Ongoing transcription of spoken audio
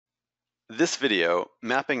This video,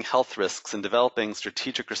 Mapping Health Risks and Developing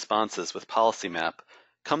Strategic Responses with PolicyMap,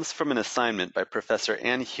 comes from an assignment by Professor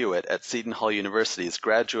Ann Hewitt at Seton Hall University's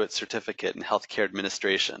Graduate Certificate in Healthcare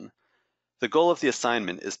Administration. The goal of the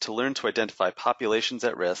assignment is to learn to identify populations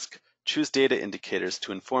at risk, choose data indicators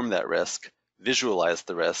to inform that risk, visualize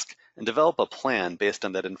the risk, and develop a plan based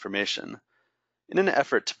on that information. In an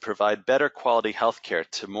effort to provide better quality healthcare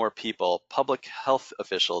to more people, public health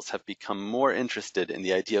officials have become more interested in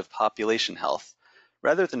the idea of population health.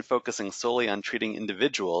 Rather than focusing solely on treating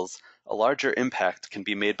individuals, a larger impact can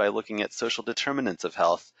be made by looking at social determinants of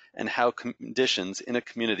health and how conditions in a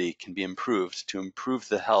community can be improved to improve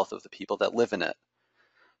the health of the people that live in it.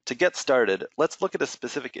 To get started, let's look at a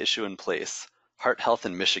specific issue in place, heart health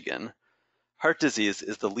in Michigan. Heart disease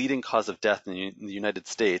is the leading cause of death in the United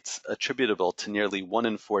States, attributable to nearly 1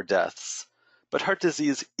 in 4 deaths. But heart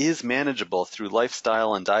disease is manageable through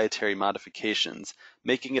lifestyle and dietary modifications,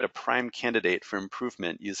 making it a prime candidate for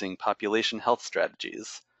improvement using population health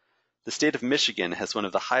strategies. The state of Michigan has one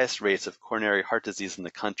of the highest rates of coronary heart disease in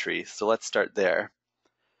the country, so let's start there.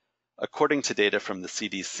 According to data from the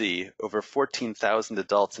CDC, over 14,000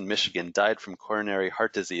 adults in Michigan died from coronary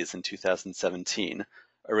heart disease in 2017,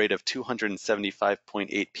 a rate of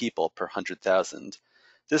 275.8 people per 100,000.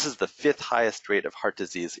 This is the 5th highest rate of heart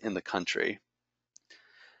disease in the country.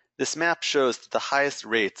 This map shows that the highest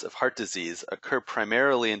rates of heart disease occur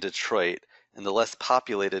primarily in Detroit and the less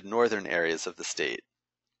populated northern areas of the state.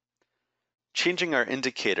 Changing our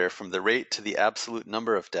indicator from the rate to the absolute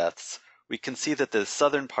number of deaths, we can see that the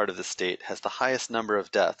southern part of the state has the highest number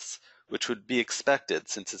of deaths, which would be expected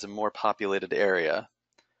since it's a more populated area.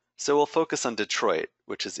 So we'll focus on Detroit,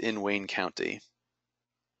 which is in Wayne County.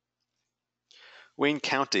 Wayne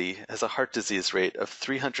County has a heart disease rate of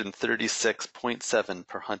 336.7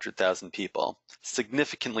 per 100,000 people,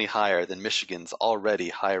 significantly higher than Michigan's already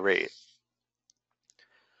high rate.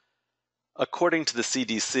 According to the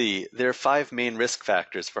CDC, there are 5 main risk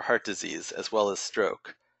factors for heart disease as well as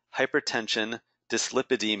stroke: hypertension,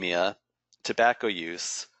 dyslipidemia, tobacco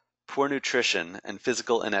use, poor nutrition, and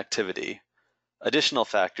physical inactivity. Additional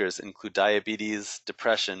factors include diabetes,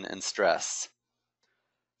 depression, and stress.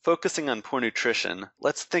 Focusing on poor nutrition,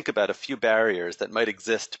 let's think about a few barriers that might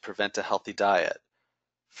exist to prevent a healthy diet.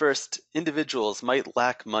 First, individuals might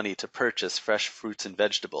lack money to purchase fresh fruits and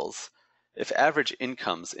vegetables. If average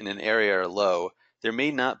incomes in an area are low, there may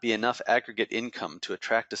not be enough aggregate income to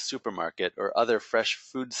attract a supermarket or other fresh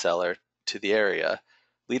food seller to the area,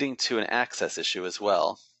 leading to an access issue as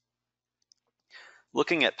well.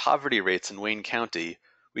 Looking at poverty rates in Wayne County,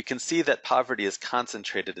 we can see that poverty is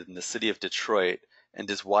concentrated in the city of Detroit and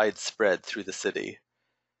is widespread through the city.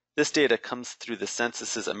 This data comes through the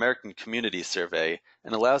census's American Community Survey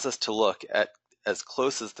and allows us to look at as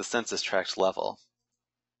close as the census tract level.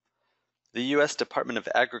 The U.S. Department of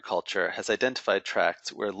Agriculture has identified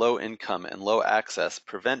tracts where low income and low access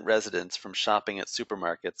prevent residents from shopping at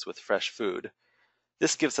supermarkets with fresh food.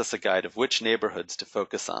 This gives us a guide of which neighborhoods to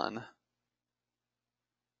focus on.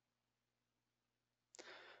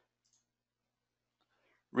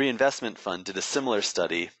 Reinvestment Fund did a similar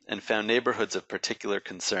study and found neighborhoods of particular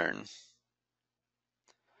concern.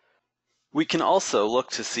 We can also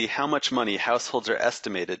look to see how much money households are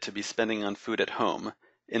estimated to be spending on food at home.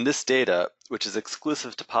 In this data, which is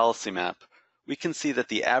exclusive to PolicyMap, we can see that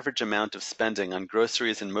the average amount of spending on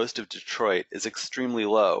groceries in most of Detroit is extremely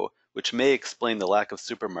low, which may explain the lack of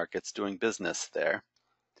supermarkets doing business there.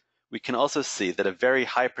 We can also see that a very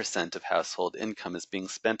high percent of household income is being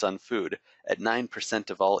spent on food at 9%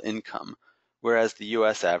 of all income, whereas the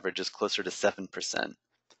US average is closer to 7%.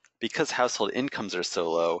 Because household incomes are so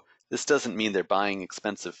low, this doesn't mean they're buying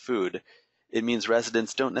expensive food. It means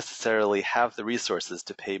residents don't necessarily have the resources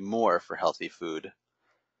to pay more for healthy food.